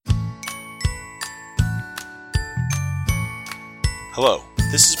Hello,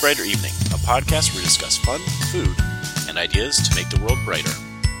 this is Brighter Evening, a podcast where we discuss fun, food, and ideas to make the world brighter.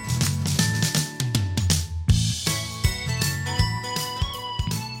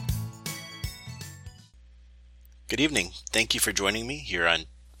 Good evening. Thank you for joining me here on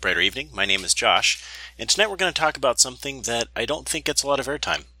Brighter Evening. My name is Josh, and tonight we're going to talk about something that I don't think gets a lot of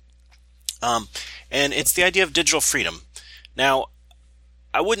airtime. And it's the idea of digital freedom. Now,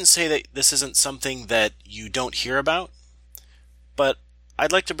 I wouldn't say that this isn't something that you don't hear about, but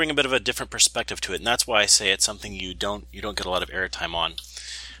I'd like to bring a bit of a different perspective to it, and that's why I say it's something you don't get a lot of airtime on.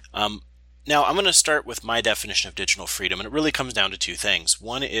 Now, I'm going to start with my definition of digital freedom, and it really comes down to two things.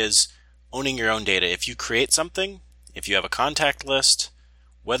 One is owning your own data. If you create something, if you have a contact list,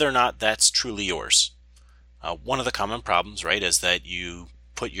 whether or not that's truly yours. One of the common problems, right, is that you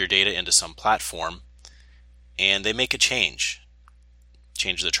put your data into some platform, and they make a change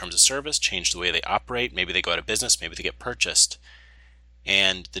the terms of service, change the way they operate, maybe they go out of business, maybe they get purchased.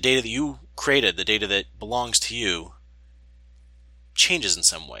 And the data that you created, the data that belongs to you, changes in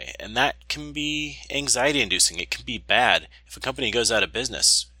some way. And that can be anxiety-inducing. It can be bad. If a company goes out of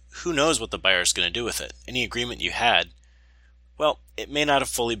business, who knows what the buyer is going to do with it? Any agreement you had, well, it may not have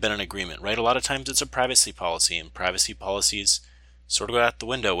fully been an agreement, right? A lot of times it's a privacy policy, and privacy policies sort of go out the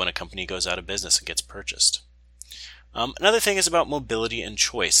window when a company goes out of business and gets purchased. Another thing is about mobility and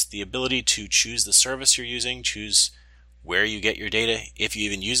choice, the ability to choose the service you're using, choose where you get your data, if you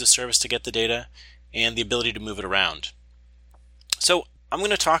even use a service to get the data, and the ability to move it around. So I'm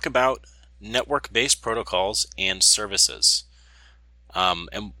going to talk about network-based protocols and services.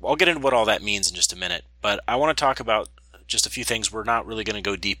 And I'll get into what all that means in just a minute, but I want to talk about just a few things we're not really going to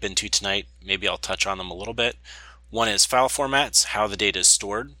go deep into tonight. Maybe I'll touch on them a little bit. One is file formats, how the data is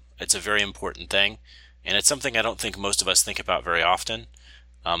stored. It's a very important thing, and it's something I don't think most of us think about very often.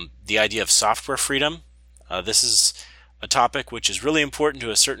 The idea of software freedom. This is a topic which is really important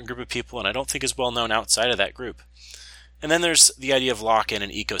to a certain group of people, and I don't think is well known outside of that group. And then there's the idea of lock-in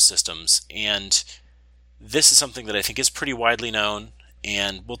and ecosystems, and this is something that I think is pretty widely known,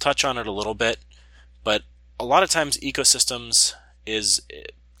 and we'll touch on it a little bit, but a lot of times ecosystems is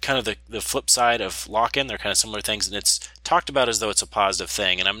kind of the flip side of lock-in. They're kind of similar things, and it's talked about as though it's a positive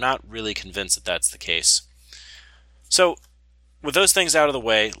thing, and I'm not really convinced that that's the case. So with those things out of the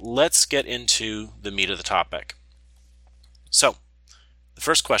way, let's get into the meat of the topic. So, the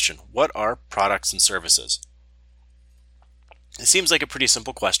first question, what are products and services? It seems like a pretty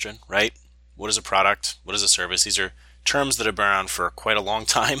simple question, right? What is a product? What is a service? These are terms that have been around for quite a long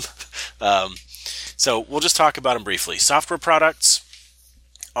time. So we'll just talk about them briefly. Software products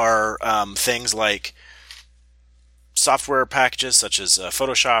are things like software packages such as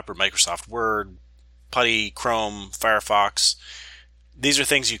Photoshop or Microsoft Word, PuTTY, Chrome, Firefox. These are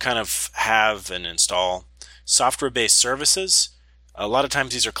things you kind of have and install. Software-based services, a lot of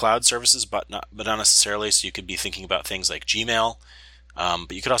times these are cloud services, but not necessarily. So you could be thinking about things like Gmail,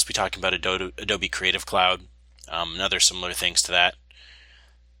 but you could also be talking about Adobe Creative Cloud and other similar things to that.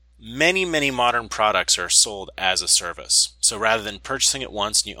 Many modern products are sold as a service. So rather than purchasing it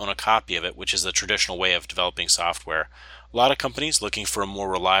once and you own a copy of it, which is the traditional way of developing software, a lot of companies looking for a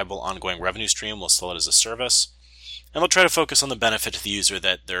more reliable ongoing revenue stream will sell it as a service. And they'll try to focus on the benefit to the user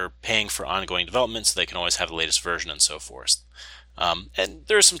that they're paying for ongoing development so they can always have the latest version and so forth. And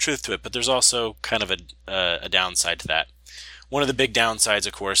there is some truth to it, but there's also kind of a downside to that. One of the big downsides,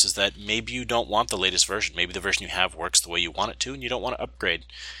 of course, is that maybe you don't want the latest version. Maybe the version you have works the way you want it to, and you don't want to upgrade.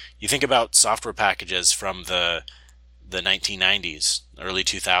 You think about software packages from the 1990s, early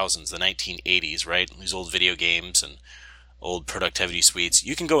 2000s, the 1980s, right? These old video games and old productivity suites.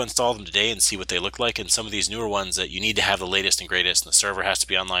 You can go install them today and see what they look like, and some of these newer ones that you need to have the latest and greatest, and the server has to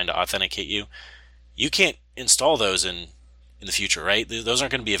be online to authenticate you. You can't install those in the future, right? Those aren't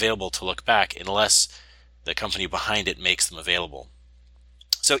going to be available to look back unless the company behind it makes them available.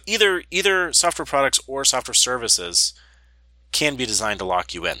 So either software products or software services can be designed to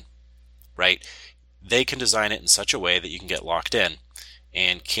lock you in, right? They can design it in such a way that you can get locked in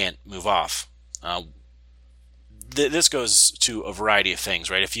and can't move off. This goes to a variety of things,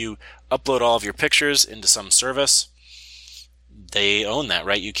 right? If you upload all of your pictures into some service, they own that,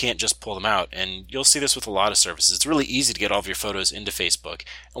 right? You can't just pull them out. And you'll see this with a lot of services. It's really easy to get all of your photos into Facebook.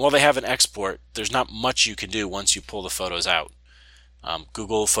 And while they have an export, there's not much you can do once you pull the photos out.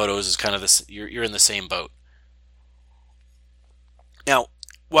 Google Photos is kind of this, you're in the same boat. Now,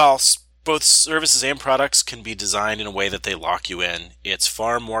 while both services and products can be designed in a way that they lock you in, it's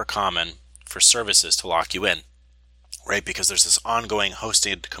far more common for services to lock you in, right? Because there's this ongoing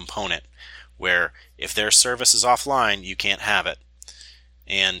hosted component where if their service is offline, you can't have it.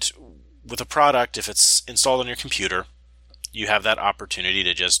 And with a product, if it's installed on your computer, you have that opportunity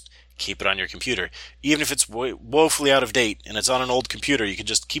to just keep it on your computer. Even if it's woefully out of date and it's on an old computer, you can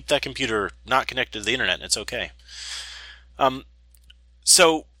just keep that computer not connected to the internet and it's okay.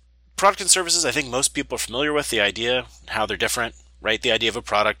 So product and services, I think most people are familiar with the idea, how they're different, right? The idea of a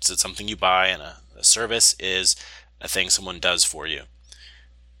product is something you buy, and a service is a thing someone does for you.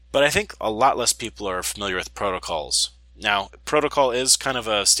 But I think a lot less people are familiar with protocols. Now, protocol is kind of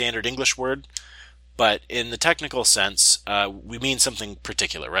a standard English word, but in the technical sense, we mean something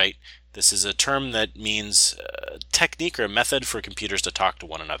particular, right? This is a term that means a technique or a method for computers to talk to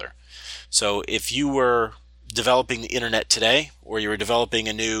one another. So if you were developing the internet today, or you were developing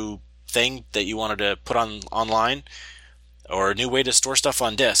a new thing that you wanted to put online, or a new way to store stuff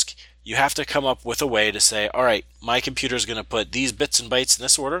on disk, you have to come up with a way to say, all right, my computer is going to put these bits and bytes in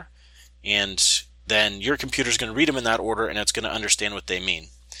this order, and then your computer is going to read them in that order, and it's going to understand what they mean.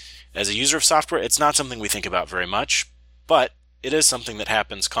 As a user of software, it's not something we think about very much, but it is something that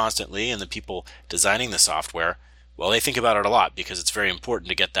happens constantly, and the people designing the software, well, they think about it a lot because it's very important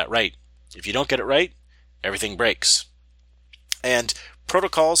to get that right. If you don't get it right, everything breaks. And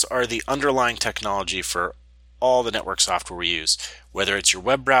protocols are the underlying technology for all the network software we use, whether it's your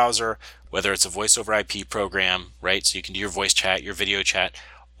web browser, whether it's a voice over IP program, right? So you can do your voice chat, your video chat,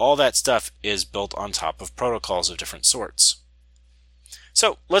 all that stuff is built on top of protocols of different sorts.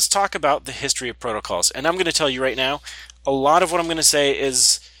 So let's talk about the history of protocols. And I'm going to tell you right now, a lot of what I'm going to say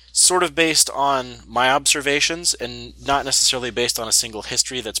is sort of based on my observations and not necessarily based on a single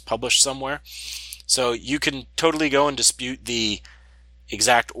history that's published somewhere. So you can totally go and dispute the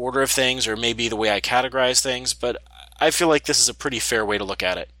exact order of things or maybe the way I categorize things, but I feel like this is a pretty fair way to look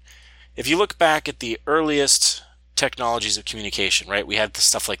at it. If you look back at the earliest technologies of communication, right, we had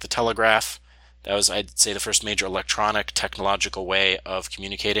stuff like the telegraph. That was, I'd say, the first major electronic technological way of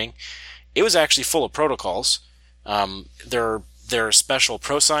communicating. It was actually full of protocols. There are special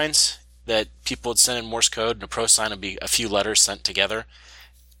prosigns that people would send in Morse code, and a prosign would be a few letters sent together.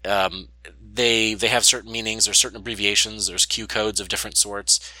 They have certain meanings. There's certain abbreviations. There's Q codes of different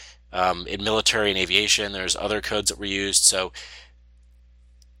sorts. In military and aviation, there's other codes that were used. So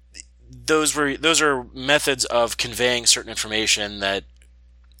those are methods of conveying certain information that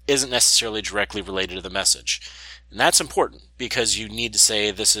isn't necessarily directly related to the message. And that's important because you need to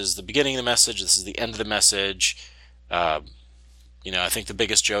say this is the beginning of the message, this is the end of the message. I think the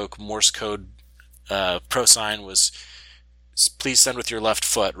biggest joke, Morse code prosign was please send with your left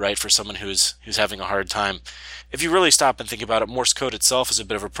foot, right, for someone who's having a hard time. If you really stop and think about it, Morse code itself is a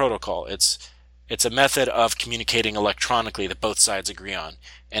bit of a protocol. It's a method of communicating electronically that both sides agree on.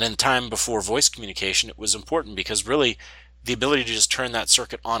 And in time before voice communication, it was important because really the ability to just turn that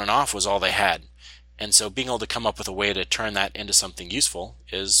circuit on and off was all they had. And so being able to come up with a way to turn that into something useful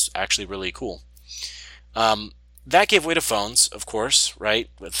is actually really cool. That gave way to phones, of course, right,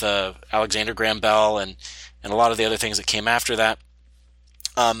 with Alexander Graham Bell and a lot of the other things that came after that.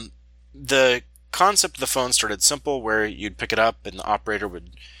 The concept of the phone started simple, where you'd pick it up and the operator would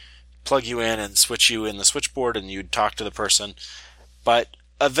plug you in and switch you in the switchboard and you'd talk to the person. But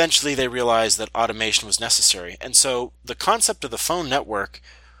eventually they realized that automation was necessary. And so the concept of the phone network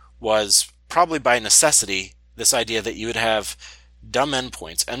was probably by necessity this idea that you would have dumb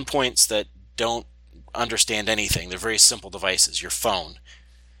endpoints that don't understand anything. They're very simple devices, your phone.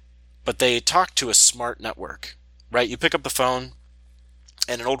 But they talk to a smart network, right? You pick up the phone,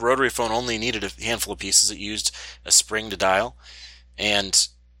 and an old rotary phone only needed a handful of pieces. It used a spring to dial. And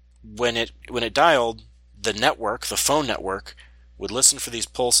when it dialed, the network, the phone network, would listen for these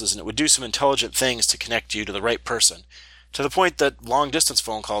pulses, and it would do some intelligent things to connect you to the right person, to the point that long-distance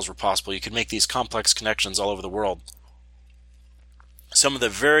phone calls were possible. You could make these complex connections all over the world. Some of the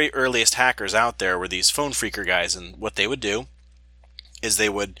very earliest hackers out there were these phone phreaker guys, and what they would do is they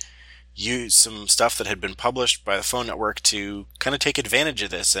would use some stuff that had been published by the phone network to kind of take advantage of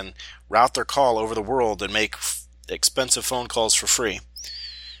this and route their call over the world and make expensive phone calls for free.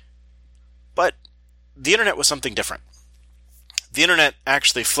 But the internet was something different. The internet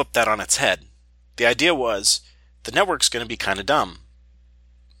actually flipped that on its head. The idea was the network's going to be kind of dumb.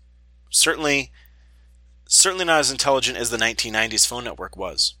 Certainly not as intelligent as the 1990s phone network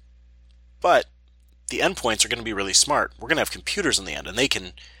was. But the endpoints are going to be really smart. We're going to have computers in the end, and they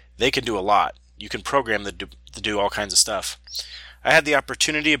can do a lot. You can program them to do all kinds of stuff. I had the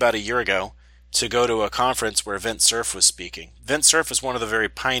opportunity about a year ago to go to a conference where Vint Cerf was speaking. Vint Cerf is one of the very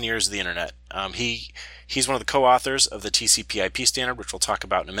pioneers of the internet. He's one of the co-authors of the TCP/IP standard, which we'll talk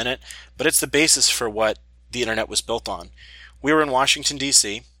about in a minute, but it's the basis for what the internet was built on. We were in Washington,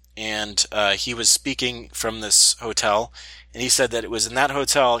 D.C., and he was speaking from this hotel, and he said that it was in that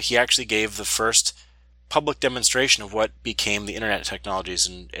hotel he actually gave the first public demonstration of what became the internet technologies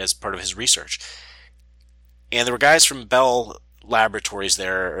and as part of his research. And there were guys from Bell Laboratories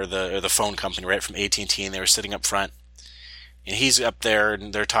there, or the phone company, right, from AT&T, and they were sitting up front. And he's up there,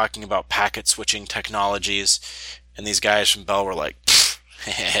 and they're talking about packet switching technologies. And these guys from Bell were like,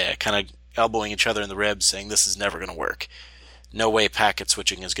 kind of elbowing each other in the ribs, saying this is never going to work. No way packet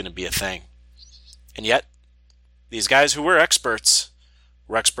switching is going to be a thing. And yet, these guys who were experts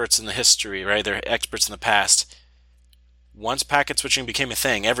in the history, right? They're experts in the past. Once packet switching became a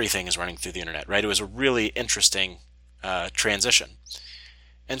thing, everything is running through the internet, right? It was a really interesting transition.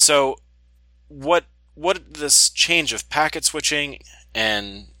 And so what this change of packet switching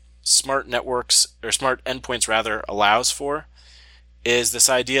and smart networks, or smart endpoints rather, allows for is this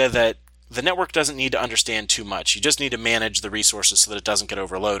idea that the network doesn't need to understand too much. You just need to manage the resources so that it doesn't get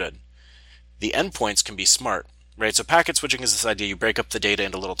overloaded. The endpoints can be smart, right? So packet switching is this idea you break up the data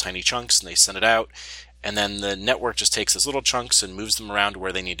into little tiny chunks and they send it out, and then the network just takes those little chunks and moves them around to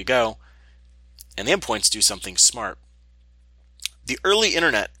where they need to go, and the endpoints do something smart. The early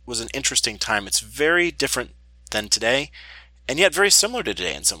internet was an interesting time. It's very different than today, and yet very similar to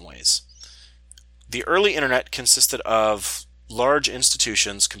today in some ways. The early internet consisted of large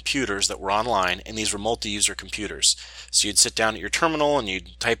institutions, computers that were online, and these were multi-user computers. So you'd sit down at your terminal and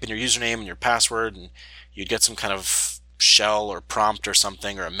you'd type in your username and your password, and you'd get some kind of shell or prompt or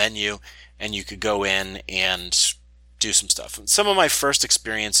something, or a menu, and you could go in and do some stuff. And some of my first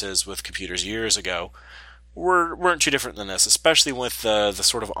experiences with computers years ago weren't too different than this, especially with the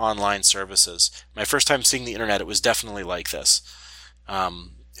sort of online services. My first time seeing the internet, it was definitely like this.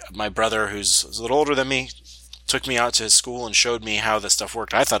 My brother, who's a little older than me, took me out to his school and showed me how this stuff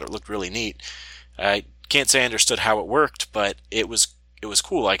worked. I thought it looked really neat. I can't say I understood how it worked, but it was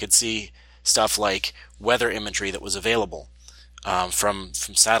cool. I could see stuff like weather imagery that was available from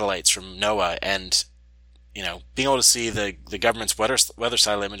satellites, from NOAA, and being able to see the government's weather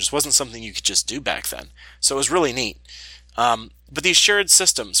satellite images wasn't something you could just do back then. So it was really neat. But these shared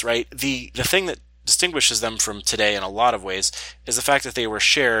systems, right? The thing that distinguishes them from today in a lot of ways is the fact that they were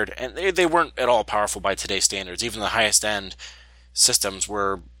shared, and they weren't at all powerful by today's standards. Even the highest end systems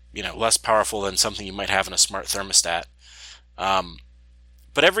were, less powerful than something you might have in a smart thermostat.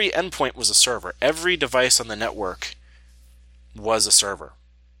 But every endpoint was a server. Every device on the network was a server.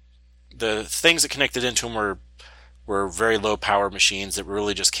 The things that connected into them were very low power machines that were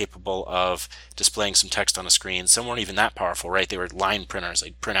really just capable of displaying some text on a screen. Some weren't even that powerful, right? They were line printers.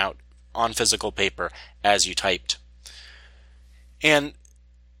 They'd print out on physical paper as you typed. And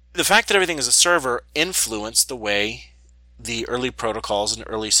the fact that everything is a server influenced the way the early protocols and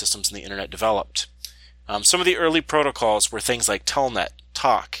early systems in the internet developed. Some of the early protocols were things like Telnet,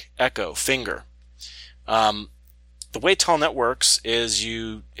 Talk, Echo, Finger. The way Telnet works is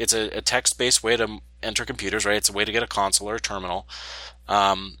it's a text-based way to enter computers, right? It's a way to get a console or a terminal.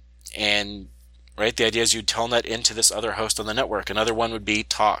 And right, the idea is you'd Telnet into this other host on the network. Another one would be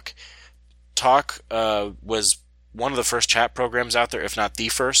Talk. Talk was one of the first chat programs out there, if not the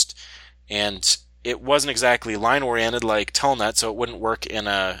first, and it wasn't exactly line-oriented like Telnet, so it wouldn't work in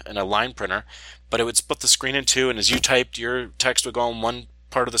a line printer, but it would split the screen in two, and as you typed, your text would go on one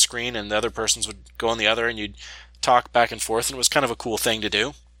part of the screen, and the other person's would go on the other, and you'd talk back and forth, and it was kind of a cool thing to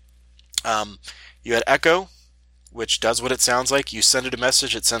do. You had Echo, which does what it sounds like. You send it a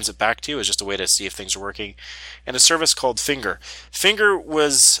message, it sends it back to you. It's just a way to see if things are working. And a service called Finger. Finger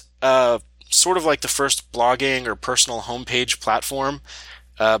was sort of like the first blogging or personal homepage platform,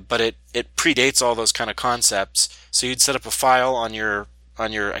 but it predates all those kind of concepts. So you'd set up a file on your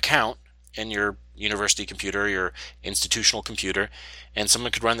account in your university computer, your institutional computer, and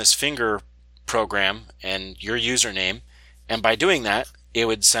someone could run this Finger program and your username, and by doing that, it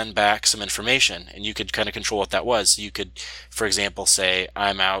would send back some information, and you could kind of control what that was. You could, for example, say,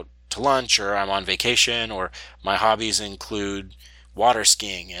 I'm out to lunch, or I'm on vacation, or my hobbies include water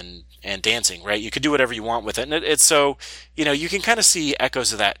skiing and dancing, right? You could do whatever you want with it. And it's so, you can kind of see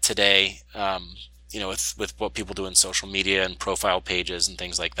echoes of that today, with what people do in social media and profile pages and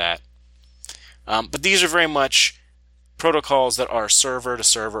things like that. But these are very much protocols that are server to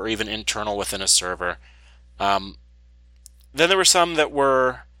server or even internal within a server. Then there were some that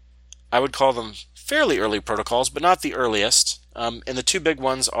were, I would call them fairly early protocols, but not the earliest. And the two big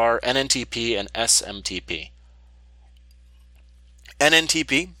ones are NNTP and SMTP.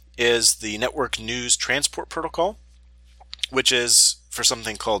 NNTP is the Network News Transport Protocol, which is for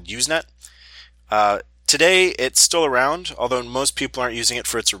something called Usenet. Today, it's still around, although most people aren't using it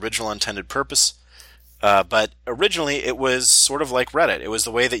for its original intended purpose. But originally, it was sort of like Reddit. It was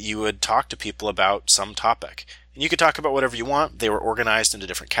the way that you would talk to people about some topic. And you could talk about whatever you want. They were organized into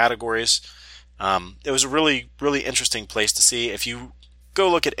different categories. It was a really, really interesting place to see. If you go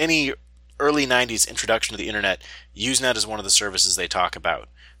look at any early 90s introduction to the internet, Usenet is one of the services they talk about.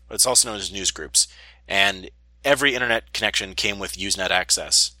 It's also known as newsgroups. And every internet connection came with Usenet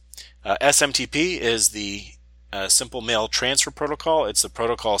access. SMTP is the Simple Mail Transfer Protocol. It's the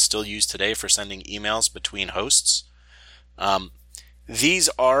protocol still used today for sending emails between hosts. These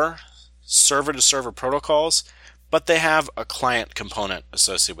are server-to-server protocols, but they have a client component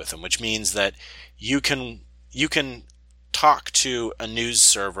associated with them, which means that you can talk to a news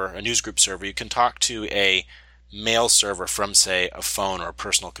server, a newsgroup server. You can talk to a mail server from, say, a phone or a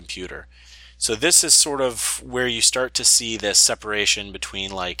personal computer. So this is sort of where you start to see this separation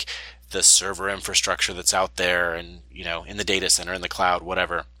between like the server infrastructure that's out there and, in the data center, in the cloud,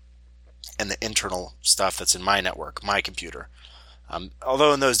 whatever, and the internal stuff that's in my network, my computer.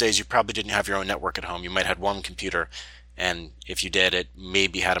 Although in those days you probably didn't have your own network at home. You might have one computer, and if you did, it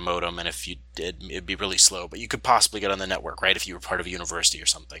maybe had a modem, and if you did, it'd be really slow. But you could possibly get on the network, right, if you were part of a university or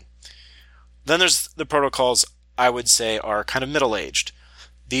something. Then there's the protocols I would say are kind of middle-aged.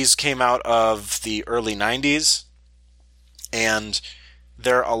 These came out of the early 90s, and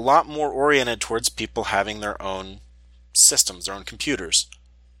they're a lot more oriented towards people having their own systems, their own computers.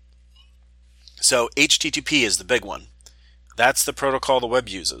 So HTTP is the big one. That's the protocol the web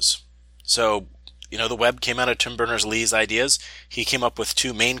uses. So, the web came out of Tim Berners-Lee's ideas. He came up with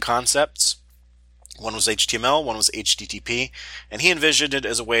two main concepts. One was HTML, one was HTTP, and he envisioned it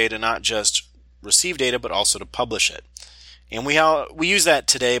as a way to not just receive data, but also to publish it. And we use that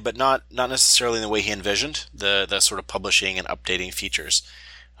today, but not necessarily in the way he envisioned, the sort of publishing and updating features.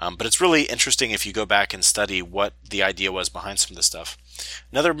 But it's really interesting if you go back and study what the idea was behind some of this stuff.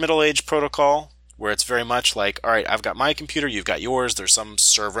 Another middle-aged protocol where it's very much like, all right, I've got my computer, you've got yours, there's some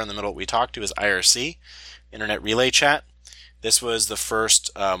server in the middle that we talk to, is IRC, Internet Relay Chat. This was the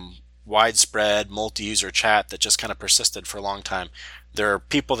first widespread multi-user chat that just kind of persisted for a long time. There are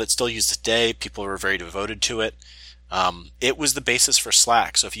people that still use it today, people who are very devoted to it. It was the basis for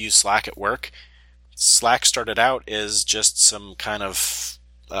Slack. So if you use Slack at work, Slack started out as just some kind of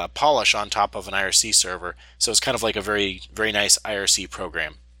polish on top of an IRC server. So it's kind of like a very, very nice IRC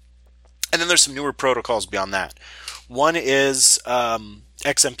program. And then there's some newer protocols beyond that. One is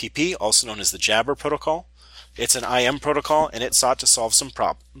XMPP, also known as the Jabber protocol. It's an IM protocol, and it sought to solve some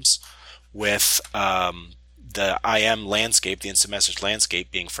problems with the IM landscape, the instant message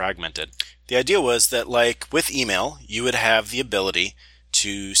landscape, being fragmented. The idea was that, like with email, you would have the ability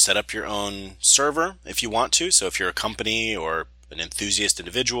to set up your own server if you want to. So if you're a company or an enthusiast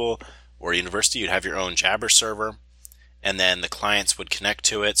individual or a university, you'd have your own Jabber server, and then the clients would connect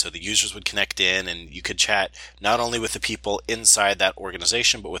to it, so the users would connect in, and you could chat not only with the people inside that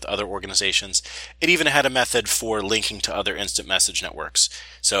organization, but with other organizations. It even had a method for linking to other instant message networks.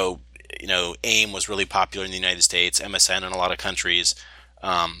 So, AIM was really popular in the United States, MSN in a lot of countries.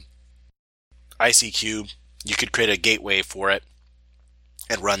 ICQ, you could create a gateway for it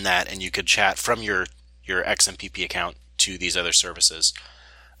and run that, and you could chat from your XMPP account to these other services.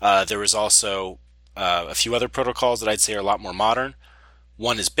 There was also a few other protocols that I'd say are a lot more modern.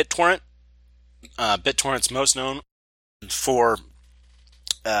 One is BitTorrent. BitTorrent's most known for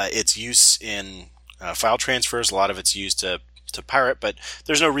its use in file transfers. A lot of it's used to pirate, but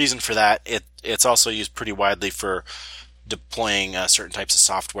there's no reason for that. It's also used pretty widely for deploying certain types of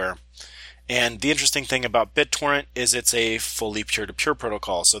software. And the interesting thing about BitTorrent is it's a fully peer-to-peer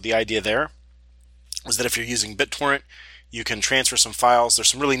protocol. So the idea there was that if you're using BitTorrent, you can transfer some files. There's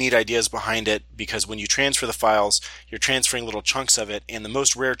some really neat ideas behind it, because when you transfer the files, you're transferring little chunks of it, and the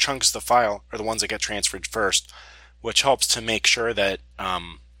most rare chunks of the file are the ones that get transferred first, which helps to make sure that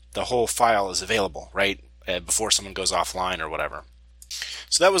the whole file is available, right, before someone goes offline or whatever.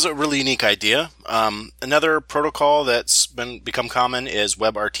 So that was a really unique idea. Another protocol that's become common is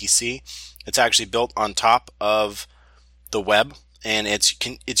WebRTC. It's actually built on top of the web, and it's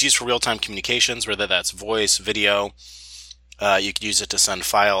used for real-time communications, whether that's voice, video. You could use it to send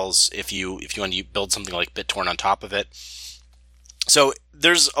files if you want to build something like BitTorrent on top of it. So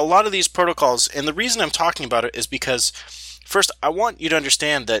there's a lot of these protocols, and the reason I'm talking about it is because, first, I want you to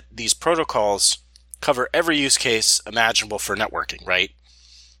understand that these protocols cover every use case imaginable for networking, right?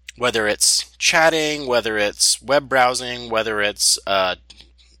 Whether it's chatting, whether it's web browsing, whether it's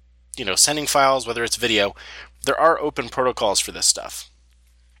sending files, whether it's video, there are open protocols for this stuff.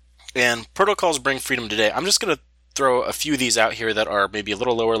 And protocols bring freedom today. I'm just going to throw a few of these out here that are maybe a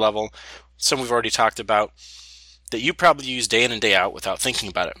little lower level. Some we've already talked about that you probably use day in and day out without thinking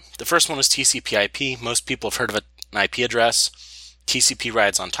about it. The first one is TCP/IP. Most people have heard of an IP address. TCP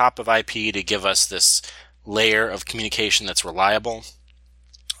rides on top of IP to give us this layer of communication that's reliable.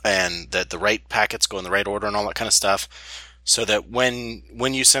 and that the right packets go in the right order and all that kind of stuff, so that when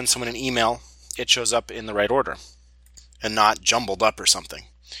you send someone an email, it shows up in the right order and not jumbled up or something.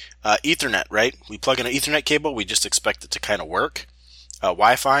 Ethernet, right? We plug in an Ethernet cable, we just expect it to kind of work.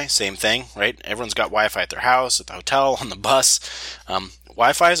 Wi-Fi, same thing, right? Everyone's got Wi-Fi at their house, at the hotel, on the bus.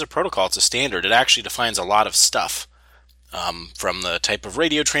 Wi-Fi is a protocol, it's a standard. It actually defines a lot of stuff, from the type of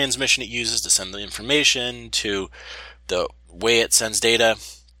radio transmission it uses to send the information to the way it sends data.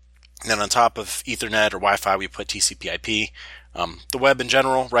 And then on top of Ethernet or Wi-Fi, we put TCP/IP. The web in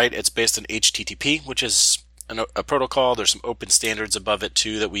general, right? It's based on HTTP, which is a protocol. There's some open standards above it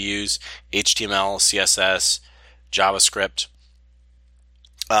too that we use: HTML, CSS, JavaScript.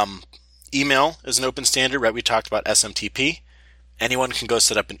 Email is an open standard, right? We talked about SMTP. Anyone can go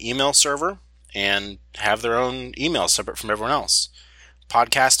set up an email server and have their own email separate from everyone else.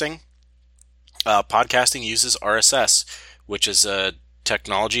 Podcasting uses RSS, which is a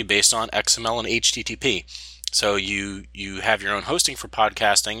technology based on XML and HTTP. So you have your own hosting for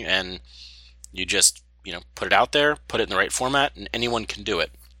podcasting, and you just put it out there, put it in the right format, and anyone can do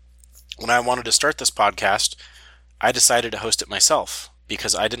it. When I wanted to start this podcast, I decided to host it myself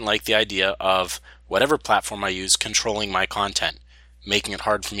because I didn't like the idea of whatever platform I use controlling my content, making it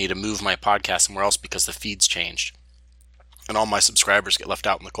hard for me to move my podcast somewhere else because the feeds changed and all my subscribers get left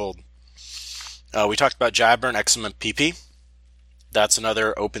out in the cold. We talked about Jabber and XMPP. That's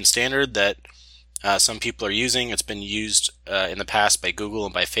another open standard that some people are using. It's been used in the past by Google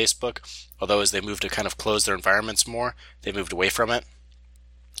and by Facebook, although as they moved to kind of close their environments more, they moved away from it.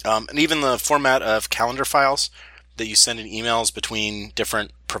 And even the format of calendar files that you send in emails between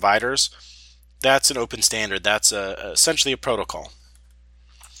different providers, that's an open standard. That's essentially a protocol.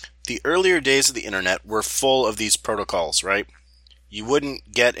 The earlier days of the internet were full of these protocols, right? You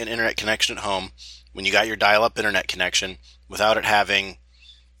wouldn't get an internet connection at home when you got your dial-up internet connection without it having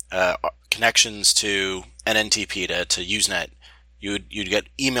connections to NNTP, to Usenet. You'd get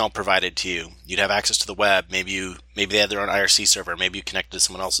email provided to you. You'd have access to the web. Maybe they had their own IRC server. Maybe you connected to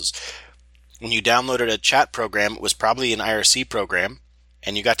someone else's. When you downloaded a chat program, it was probably an IRC program,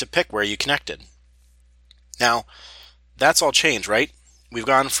 and you got to pick where you connected. Now, that's all changed, right? We've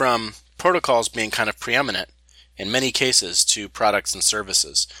gone from protocols being kind of preeminent in many cases to products and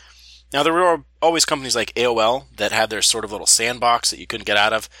services. Now, there were always companies like AOL that had their sort of little sandbox that you couldn't get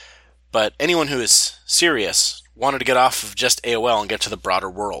out of, but anyone who is serious wanted to get off of just AOL and get to the broader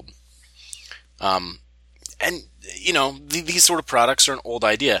world. These sort of products are an old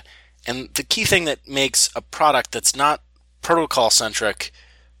idea. And the key thing that makes a product that's not protocol-centric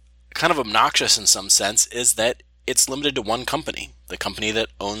kind of obnoxious in some sense is that it's limited to one company, the company that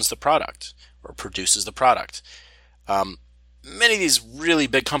owns the product or produces the product. Many of these really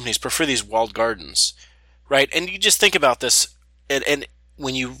big companies prefer these walled gardens, right? And you just think about this, and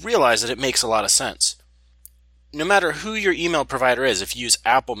when you realize it makes a lot of sense. No matter who your email provider is, if you use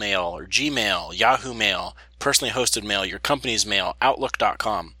Apple Mail or Gmail, Yahoo Mail, personally hosted mail, your company's mail,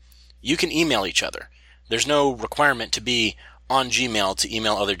 Outlook.com, you can email each other. There's no requirement to be on Gmail to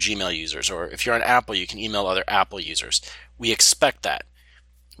email other Gmail users, or if you're on Apple, you can email other Apple users. We expect that.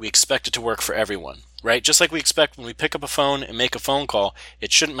 We expect it to work for everyone, right? Just like we expect when we pick up a phone and make a phone call,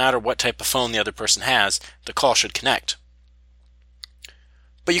 it shouldn't matter what type of phone the other person has, the call should connect.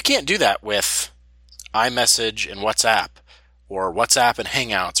 But you can't do that with iMessage and WhatsApp, or WhatsApp and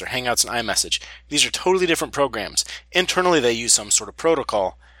Hangouts, or Hangouts and iMessage. These are totally different programs. Internally, they use some sort of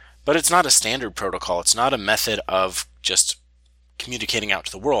protocol, but it's not a standard protocol. It's not a method of just communicating out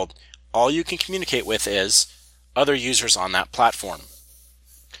to the world. All you can communicate with is other users on that platform.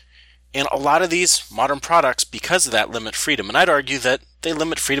 And a lot of these modern products, because of that, limit freedom. And I'd argue that they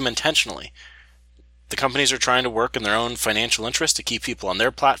limit freedom intentionally. The companies are trying to work in their own financial interest to keep people on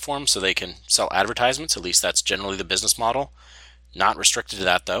their platform so they can sell advertisements. At least that's generally the business model. Not restricted to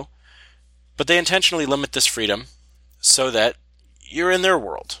that, though. But they intentionally limit this freedom so that you're in their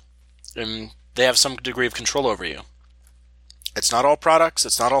world and they have some degree of control over you. It's not all products,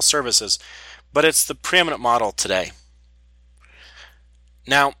 it's not all services, but it's the preeminent model today.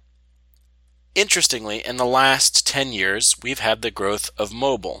 Now, interestingly, in the last 10 years, we've had the growth of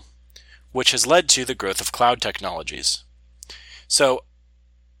mobile, which has led to the growth of cloud technologies. So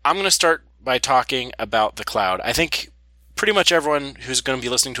I'm going to start by talking about the cloud. I think pretty much everyone who's going to be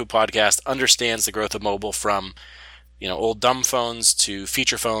listening to a podcast understands the growth of mobile from old dumb phones to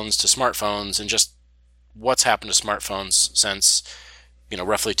feature phones to smartphones, and just what's happened to smartphones since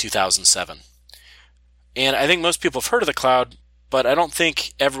roughly 2007. And I think most people have heard of the cloud, but I don't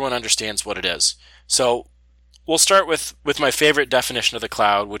think everyone understands what it is. So we'll start with my favorite definition of the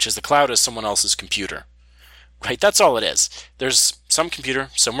cloud, which is the cloud is someone else's computer. right? That's all it is. There's some computer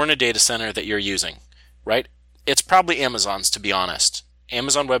somewhere in a data center that you're using, right? It's probably Amazon's, to be honest.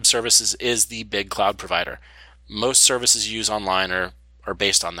 Amazon Web Services is the big cloud provider. Most services you use online are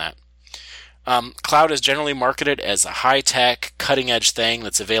based on that. Cloud is generally marketed as a high-tech, cutting-edge thing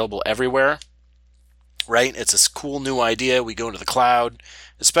that's available everywhere, right? It's this cool new idea. We go into the cloud,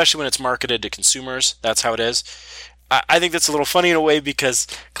 especially when it's marketed to consumers. That's how it is. I think that's a little funny in a way because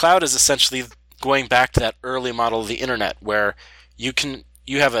cloud is essentially going back to that early model of the internet where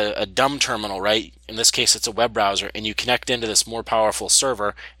you have a dumb terminal, right? In this case, it's a web browser, and you connect into this more powerful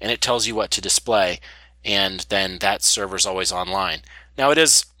server, and it tells you what to display, and then that server's always online. Now, it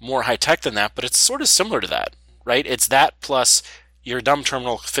is more high-tech than that, but it's sort of similar to that, right? It's that plus your dumb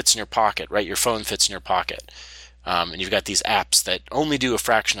terminal fits in your pocket, right? Your phone fits in your pocket. And you've got these apps that only do a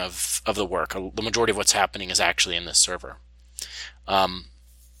fraction of the work. The majority of what's happening is actually in this server.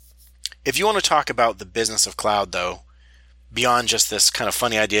 If you want to talk about the business of cloud, though, beyond just this kind of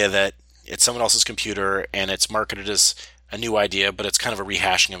funny idea that it's someone else's computer and it's marketed as a new idea, but it's kind of a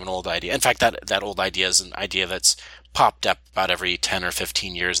rehashing of an old idea. In fact, that old idea is an idea that's popped up about every 10 or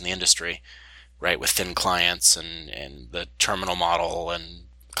 15 years in the industry, right, with thin clients and the terminal model and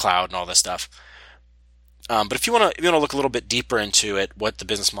cloud and all this stuff. But if you want to look a little bit deeper into it, what the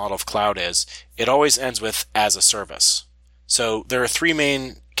business model of cloud is, it always ends with as a service. So there are three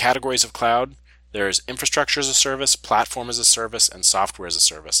main categories of cloud. There's infrastructure as a service, platform as a service, and software as a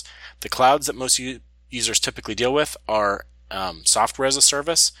service. The clouds that most users typically deal with are software as a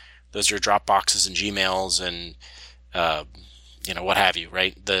service. Those are your Dropboxes and Gmails and what have you,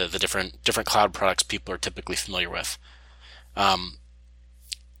 right? The different cloud products people are typically familiar with.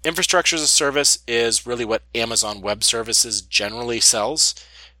 Infrastructure as a service is really what Amazon Web Services generally sells.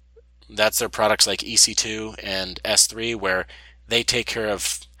 That's their products like EC2 and S3, where they take care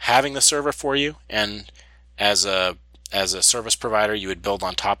of having the server for you, and as a service provider, you would build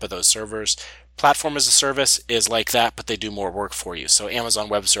on top of those servers. Platform as a service is like that, but they do more work for you. So Amazon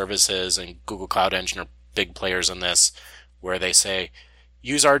Web Services and Google Cloud Engine are big players in this, where they say,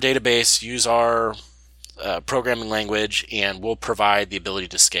 use our database, use our programming language, and we'll provide the ability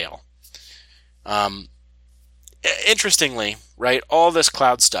to scale. Interestingly, right, all this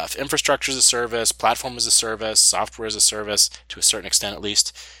cloud stuff, infrastructure as a service, platform as a service, software as a service, to a certain extent at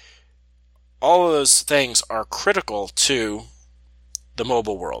least, all of those things are critical to the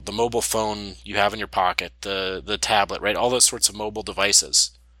mobile world, the mobile phone you have in your pocket, the tablet, right, all those sorts of mobile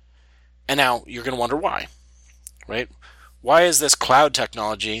devices. And now you're going to wonder why, right? Why is this cloud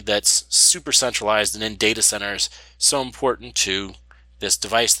technology that's super centralized and in data centers so important to this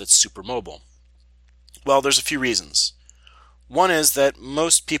device that's super mobile? Well, there's a few reasons. One is that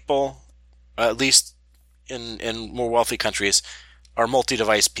most people, at least in more wealthy countries, are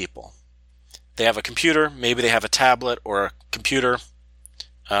multi-device people. They have a computer, maybe they have a tablet or a computer.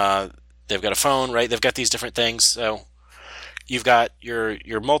 They've got a phone, right? They've got these different things. So you've got your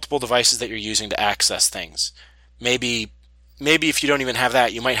multiple devices that you're using to access things. Maybe if you don't even have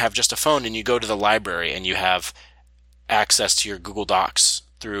that, you might have just a phone and you go to the library and you have access to your Google Docs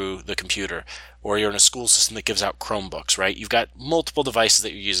through the computer, or you're in a school system that gives out Chromebooks, right? You've got multiple devices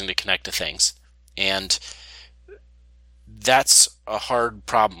that you're using to connect to things. And that's a hard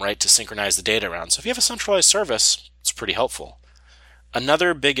problem, right, to synchronize the data around. So if you have a centralized service, it's pretty helpful.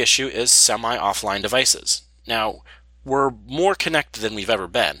 Another big issue is semi-offline devices. Now, we're more connected than we've ever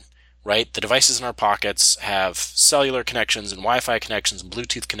been, right? The devices in our pockets have cellular connections and Wi-Fi connections and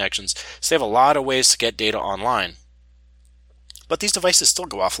Bluetooth connections, so they have a lot of ways to get data online. But these devices still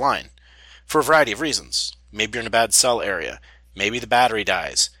go offline for a variety of reasons. Maybe you're in a bad cell area. Maybe the battery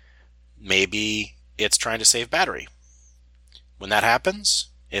dies. Maybe it's trying to save battery. When that happens,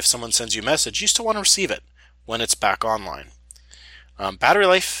 if someone sends you a message, you still want to receive it when it's back online. Battery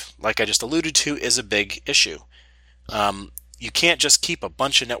life, like I just alluded to, is a big issue. You can't just keep a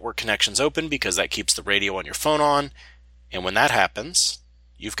bunch of network connections open because that keeps the radio on your phone on. And when that happens,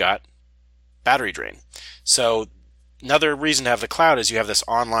 you've got battery drain. So another reason to have the cloud is you have this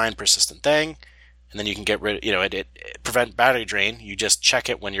online persistent thing, and then you can get rid of, it prevent battery drain. You just check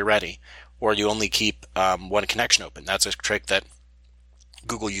it when you're ready, or you only keep one connection open. That's a trick that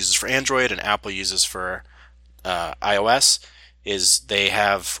Google uses for Android and Apple uses for iOS, is they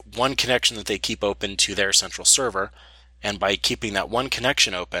have one connection that they keep open to their central server, and by keeping that one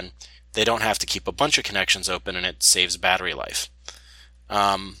connection open, they don't have to keep a bunch of connections open, and it saves battery life.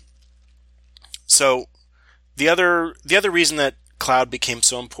 So the other reason that cloud became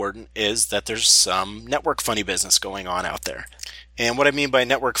so important is that there's some network funny business going on out there. And what I mean by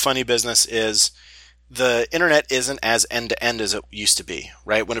network funny business is the internet isn't as end-to-end as it used to be,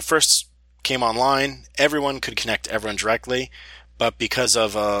 right? When it first came online, everyone could connect to everyone directly, but because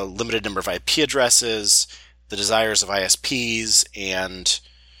of a limited number of IP addresses, the desires of ISPs, and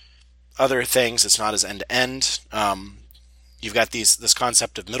other things, it's not as end-to-end. You've got this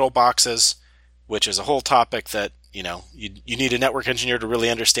concept of middle boxes, which is a whole topic that you need a network engineer to really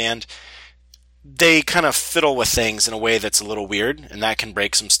understand. They kind of fiddle with things in a way that's a little weird, and that can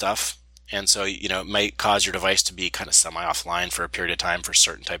break some stuff. And so, it might cause your device to be kind of semi-offline for a period of time for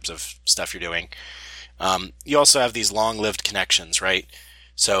certain types of stuff you're doing. You also have these long-lived connections, right?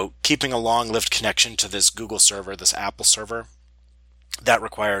 So keeping a long-lived connection to this Google server, this Apple server, that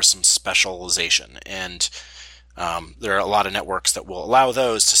requires some specialization. And there are a lot of networks that will allow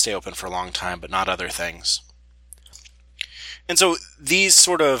those to stay open for a long time, but not other things. And so these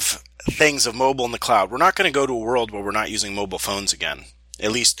sort of things of mobile in the cloud, we're not going to go to a world where we're not using mobile phones again,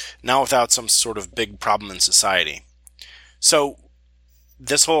 at least not without some sort of big problem in society. So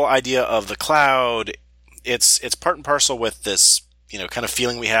this whole idea of the cloud, it's part and parcel with this, kind of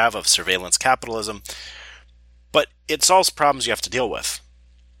feeling we have of surveillance capitalism, but it solves problems you have to deal with.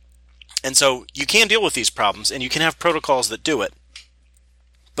 And so you can deal with these problems, and you can have protocols that do it.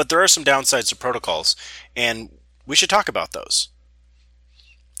 But there are some downsides to protocols, and we should talk about those.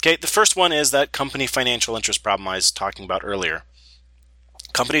 Okay, the first one is that company financial interest problem I was talking about earlier.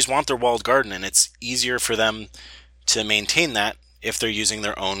 Companies want their walled garden, and it's easier for them to maintain that if they're using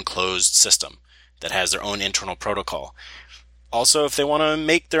their own closed system that has their own internal protocol. Also, if they want to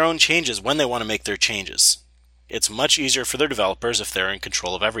make their own changes when they want to make their changes, it's much easier for their developers if they're in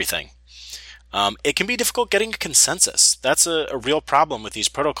control of everything. It can be difficult getting a consensus. That's a real problem with these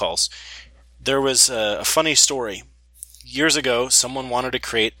protocols. There was a funny story. Years ago, someone wanted to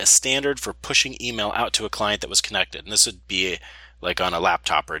create a standard for pushing email out to a client that was connected. And this would be like on a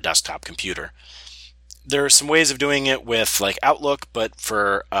laptop or a desktop computer. There are some ways of doing it with like Outlook, but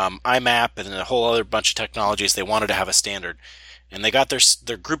for IMAP and a whole other bunch of technologies, they wanted to have a standard. And they got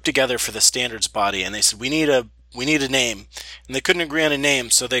their group together for the standards body, and they said, we need a name. And they couldn't agree on a name,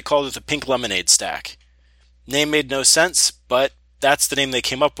 so they called it the Pink Lemonade Stack. Name made no sense, but that's the name they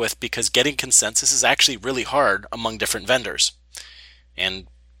came up with because getting consensus is actually really hard among different vendors. And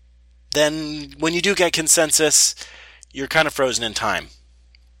then when you do get consensus, you're kind of frozen in time.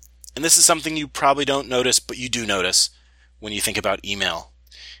 And this is something you probably don't notice, but you do notice when you think about email.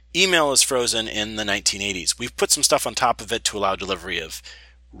 Email is frozen in the 1980s. We've put some stuff on top of it to allow delivery of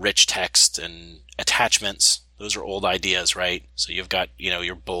rich text and attachments. Those are old ideas, right? So you've got,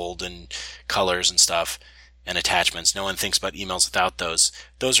 your bold and colors and stuff and attachments. No one thinks about emails without those.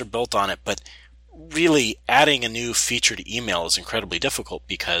 Those are built on it, but really adding a new feature to email is incredibly difficult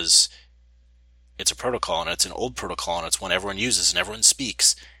because it's a protocol, and it's an old protocol, and it's one everyone uses and everyone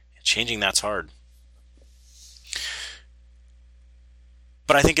speaks. Changing that's hard.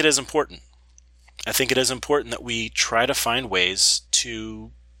 But I think it is important. I think it is important that we try to find ways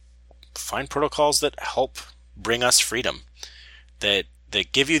to find protocols that help bring us freedom, that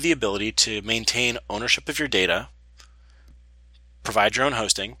give you the ability to maintain ownership of your data, provide your own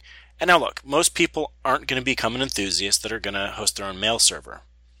hosting. And now look, most people aren't going to become an enthusiast that are going to host their own mail server.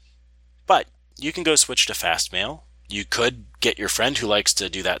 But you can go switch to Fastmail. You could get your friend who likes to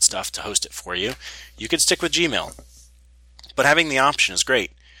do that stuff to host it for you. You could stick with Gmail. But having the option is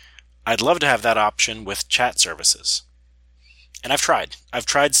great. I'd love to have that option with chat services. And I've tried. I've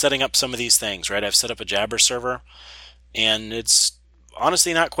tried setting up some of these things, right? I've set up a Jabber server, and it's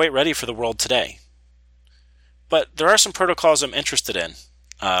honestly not quite ready for the world today. But there are some protocols I'm interested in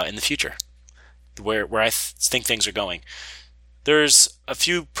the future, where I think things are going. There's a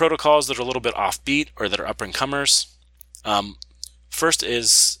few protocols that are a little bit offbeat or that are up-and-comers. First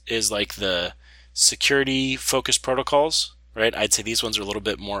is like the security-focused protocols, right? I'd say these ones are a little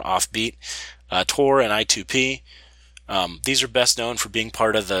bit more offbeat. Tor and I2P. These are best known for being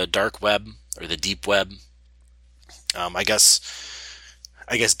part of the dark web or the deep web. I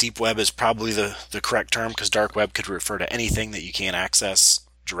guess deep web is probably the correct term because dark web could refer to anything that you can't access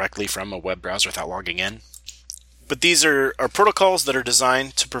directly from a web browser without logging in. But these are protocols that are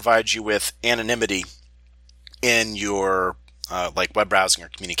designed to provide you with anonymity in your like web browsing or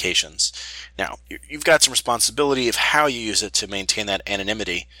communications. Now, you've got some responsibility of how you use it to maintain that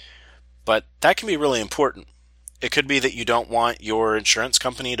anonymity, but that can be really important. It could be that you don't want your insurance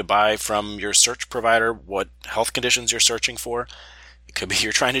company to buy from your search provider what health conditions you're searching for. It could be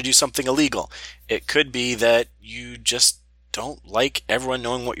you're trying to do something illegal. It could be that you just don't like everyone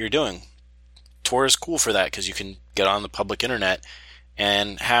knowing what you're doing. Tor is cool for that because you can get on the public internet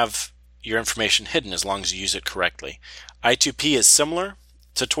and have your information hidden as long as you use it correctly. I2P is similar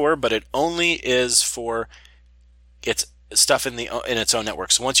to Tor, but it only is for its stuff in its own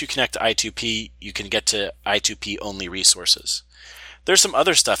network. So once you connect to I2P, you can get to I2P only resources. There's some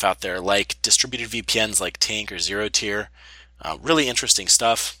other stuff out there like distributed VPNs like Tink or ZeroTier. Really interesting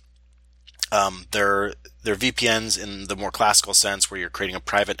stuff. They're VPNs in the more classical sense where you're creating a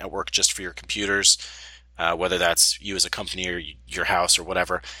private network just for your computers, whether that's you as a company or your house or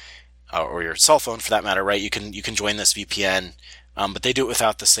whatever, or your cell phone for that matter, right? You can join this VPN, but they do it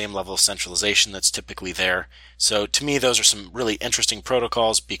without the same level of centralization that's typically there. So to me, those are some really interesting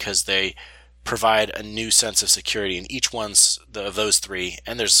protocols because they provide a new sense of security, and each one's of those three,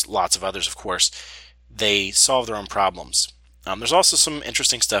 and there's lots of others, of course, they solve their own problems. There's also some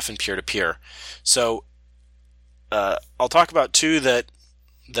interesting stuff in peer-to-peer. So I'll talk about two that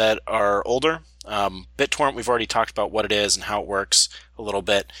are older. BitTorrent, we've already talked about what it is and how it works a little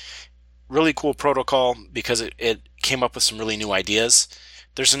bit. Really cool protocol because it came up with some really new ideas.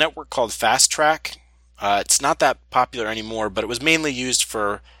 There's a network called FastTrack. It's not that popular anymore, but it was mainly used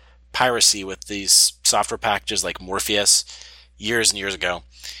for piracy with these software packages like Morpheus years and years ago.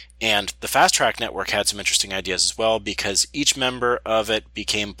 And the FastTrack network had some interesting ideas as well because each member of it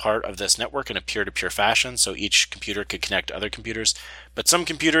became part of this network in a peer-to-peer fashion, so each computer could connect to other computers. But some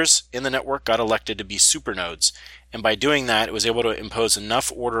computers in the network got elected to be supernodes, and by doing that, it was able to impose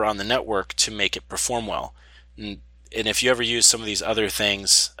enough order on the network to make it perform well. And if you ever use some of these other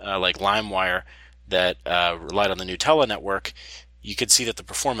things, like LimeWire, that relied on the Gnutella network, you could see that the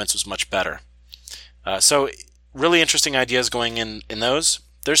performance was much better. So really interesting ideas going in those.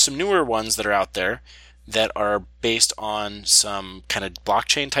 There's some newer ones that are out there that are based on some kind of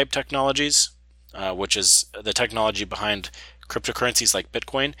blockchain type technologies, which is the technology behind cryptocurrencies like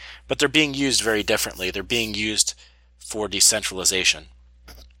Bitcoin, but they're being used very differently. They're being used for decentralization.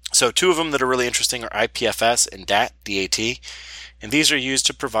 So two of them that are really interesting are IPFS and DAT, D-A-T, and these are used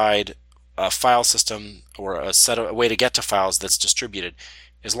to provide a file system or a way to get to files that's distributed.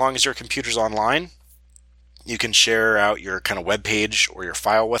 As long as your computer's online, you can share out your kind of web page or your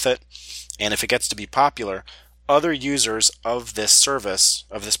file with it. And if it gets to be popular, other users of this service,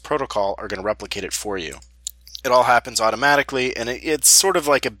 of this protocol, are going to replicate it for you. It all happens automatically, and it's sort of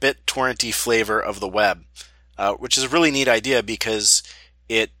like a BitTorrent-y flavor of the web, which is a really neat idea because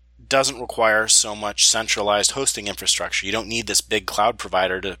it doesn't require so much centralized hosting infrastructure. You don't need this big cloud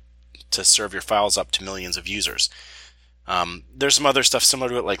provider to serve your files up to millions of users. There's some other stuff similar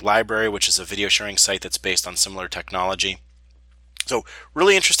to it, like LBRY, which is a video sharing site that's based on similar technology. So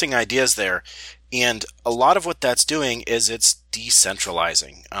really interesting ideas there. And a lot of what that's doing is it's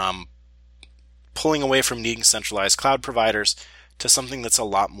decentralizing, pulling away from needing centralized cloud providers to something that's a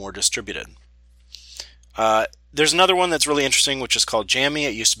lot more distributed. There's another one that's really interesting, which is called Jammy.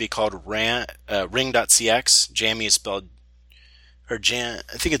 It used to be called Ring.cx. Jammy is spelled, I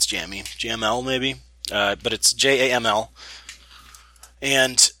think it's Jammy, JML maybe. But it's JAML,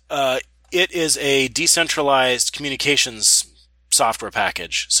 and it is a decentralized communications software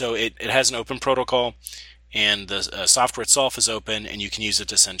package. So it has an open protocol, and the software itself is open, and you can use it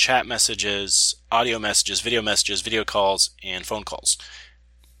to send chat messages, audio messages, video calls, and phone calls.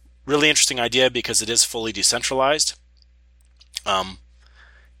 Really interesting idea because it is fully decentralized, and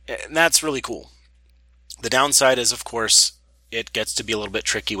that's really cool. The downside is, of course, it gets to be a little bit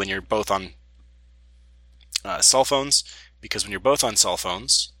tricky when you're both on cell phones, because when you're both on cell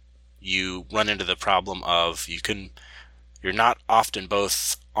phones, you run into the problem of you're not often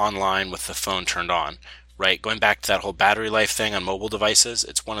both online with the phone turned on, right? Going back to that whole battery life thing on mobile devices,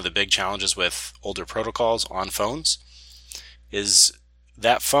 it's one of the big challenges with older protocols on phones, is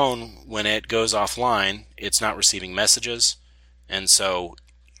that phone, when it goes offline, it's not receiving messages, and so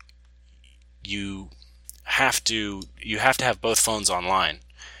you have to have both phones online.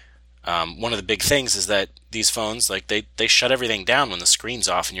 One of the big things is that these phones, like they shut everything down when the screen's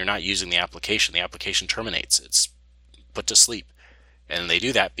off and you're not using the application. The application terminates. It's put to sleep. And they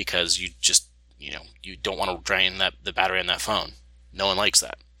do that because you just, you don't want to drain the battery on that phone. No one likes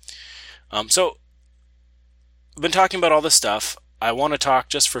that. So I've been talking about all this stuff. I want to talk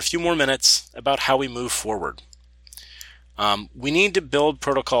just for a few more minutes about how we move forward. We need to build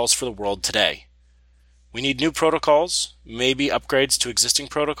protocols for the world today. We need new protocols, maybe upgrades to existing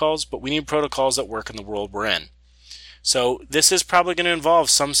protocols, but we need protocols that work in the world we're in. So this is probably going to involve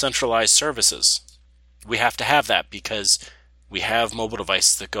some centralized services. We have to have that because we have mobile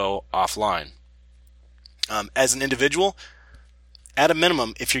devices that go offline. As an individual, at a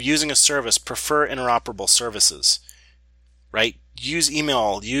minimum, if you're using a service, prefer interoperable services, right? Use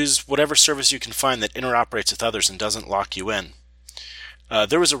email, use whatever service you can find that interoperates with others and doesn't lock you in.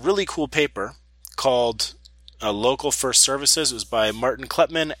 There was a really cool paper called Local First Services. It was by Martin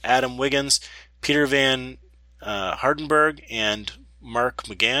Kleppmann, Adam Wiggins, Peter Van Hardenberg and Mark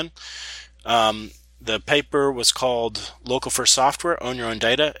McGann. The paper was called Local First Software, Own Your Own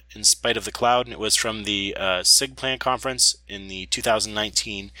Data in Spite of the Cloud, and it was from the SIGPlan conference in the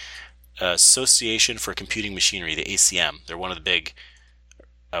 2019 Association for Computing Machinery, the ACM. They're one of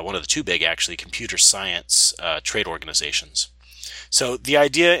the two big, actually, computer science trade organizations. So the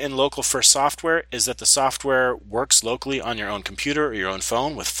idea in Local First Software is that the software works locally on your own computer or your own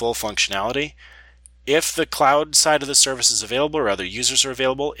phone with full functionality. If the cloud side of the service is available or other users are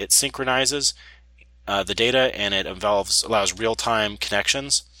available, it synchronizes the data, and it allows real-time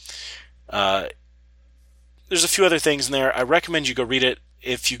connections. There's a few other things in there. I recommend you go read it.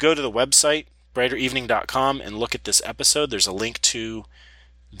 If you go to the website, brighter-evening.com, and look at this episode, there's a link to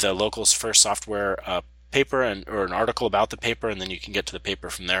the Local First Software paper or an article about the paper, and then you can get to the paper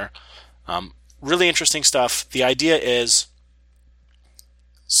from there. Really interesting stuff. The idea is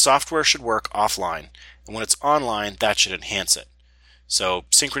software should work offline, and when it's online, that should enhance it. So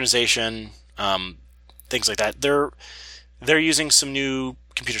synchronization, things like that. They're using some new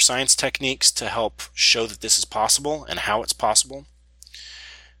computer science techniques to help show that this is possible and how it's possible.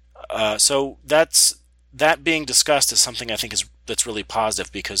 So that being discussed is something I think that's really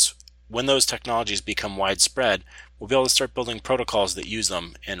positive, because when those technologies become widespread, we'll be able to start building protocols that use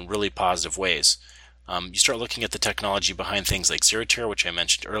them in really positive ways. You start looking at the technology behind things like Zero-Tier, which I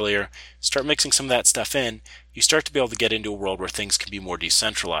mentioned earlier, start mixing some of that stuff in, you start to be able to get into a world where things can be more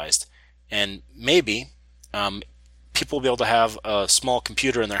decentralized. And maybe people will be able to have a small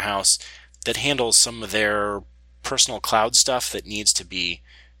computer in their house that handles some of their personal cloud stuff that needs to be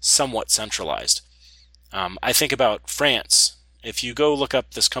somewhat centralized. I think about France. If you go look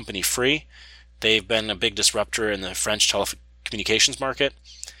up this company Free, they've been a big disruptor in the French telecommunications market.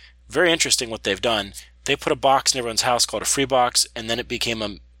 Very interesting what they've done. They put a box in everyone's house called a Free Box, and then it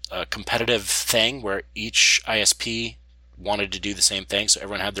became a competitive thing where each ISP wanted to do the same thing, so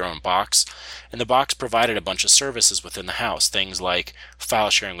everyone had their own box. And the box provided a bunch of services within the house, things like file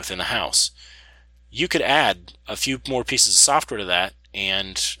sharing within the house. You could add a few more pieces of software to that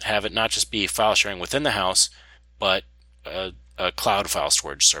and have it not just be file sharing within the house, but a cloud file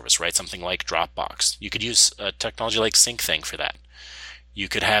storage service, right? Something like Dropbox. You could use a technology like SyncThing for that. You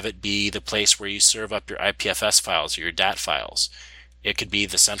could have it be the place where you serve up your IPFS files or your DAT files. It could be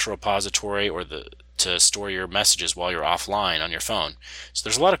the central repository or to store your messages while you're offline on your phone. So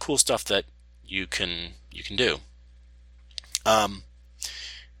there's a lot of cool stuff that you can do. The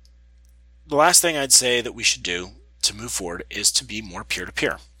last thing I'd say that we should do to move forward is to be more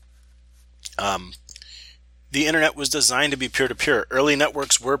peer-to-peer. The internet was designed to be peer-to-peer. Early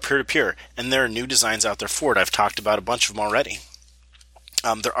networks were peer-to-peer, and there are new designs out there for it. I've talked about a bunch of them already.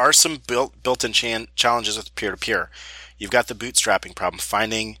 There are some built-in challenges with peer-to-peer. You've got the bootstrapping problem,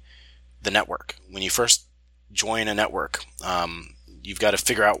 finding the network. When you first join a network, you've got to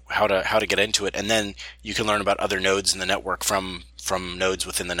figure out how to get into it, and then you can learn about other nodes in the network from nodes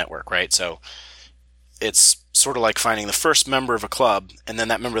within the network, right? So it's sort of like finding the first member of a club, and then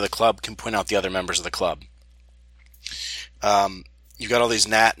that member of the club can point out the other members of the club. You've got all these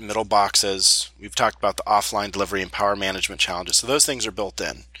NAT middle boxes. We've talked about the offline delivery and power management challenges. So those things are built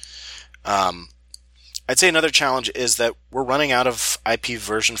in. I'd say another challenge is that we're running out of IP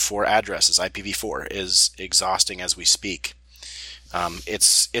version 4 addresses. IPv4 is exhausting as we speak.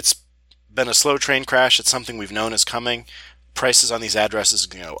 It's been a slow train crash. It's something we've known is coming. Prices on these addresses are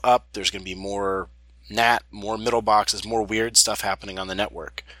going to go up. There's going to be more NAT, more middle boxes, more weird stuff happening on the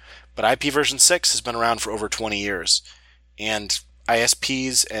network. But IP version 6 has been around for over 20 years. And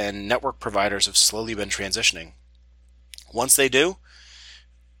ISPs and network providers have slowly been transitioning. Once they do,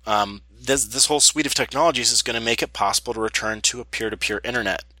 this whole suite of technologies is going to make it possible to return to a peer-to-peer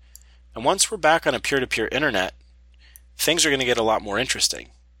internet. And once we're back on a peer-to-peer internet, things are going to get a lot more interesting.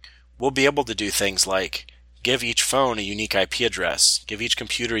 We'll be able to do things like give each phone a unique IP address, give each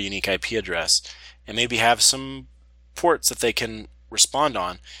computer a unique IP address, and maybe have some ports that they can respond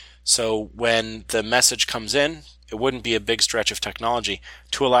on. So when the message comes in, it wouldn't be a big stretch of technology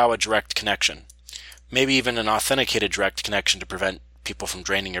to allow a direct connection. Maybe even an authenticated direct connection to prevent people from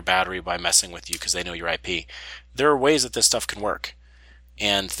draining your battery by messing with you because they know your IP. There are ways that this stuff can work.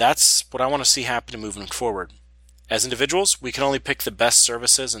 And that's what I want to see happen moving forward. As individuals, we can only pick the best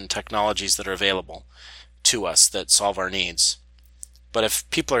services and technologies that are available to us that solve our needs. But if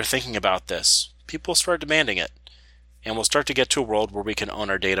people are thinking about this, people will start demanding it. And we'll start to get to a world where we can own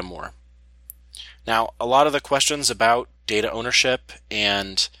our data more. Now, a lot of the questions about data ownership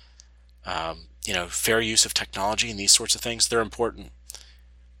and fair use of technology and these sorts of things, they're important.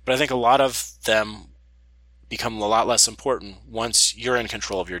 But I think a lot of them become a lot less important once you're in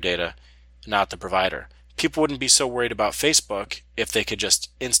control of your data, not the provider. people wouldn't be so worried about Facebook if they could just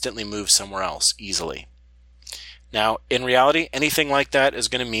instantly move somewhere else easily. Now, in reality, anything like that is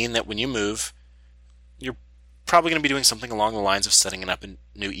going to mean that when you move, you're probably going to be doing something along the lines of setting up a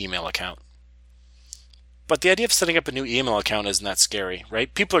new email account. But the idea of setting up a new email account isn't that scary,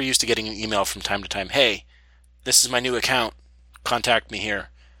 right? People are used to getting an email from time to time. Hey, this is my new account. Contact me here.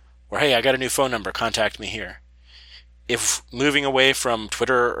 Or hey, I got a new phone number. Contact me here. If moving away from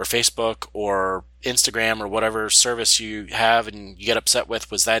Twitter or Facebook or Instagram or whatever service you have and you get upset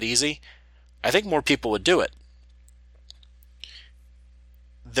with was that easy, I think more people would do it.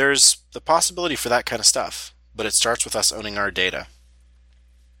 There's the possibility for that kind of stuff, but it starts with us owning our data.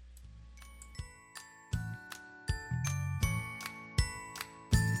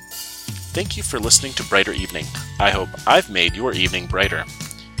 Thank you for listening to Brighter Evening. I hope I've made your evening brighter.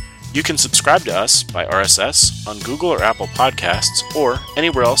 You can subscribe to us by RSS on Google or Apple Podcasts or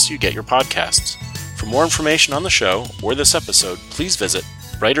anywhere else you get your podcasts. For more information on the show or this episode, please visit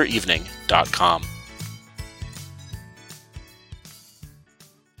brighterEvening.com.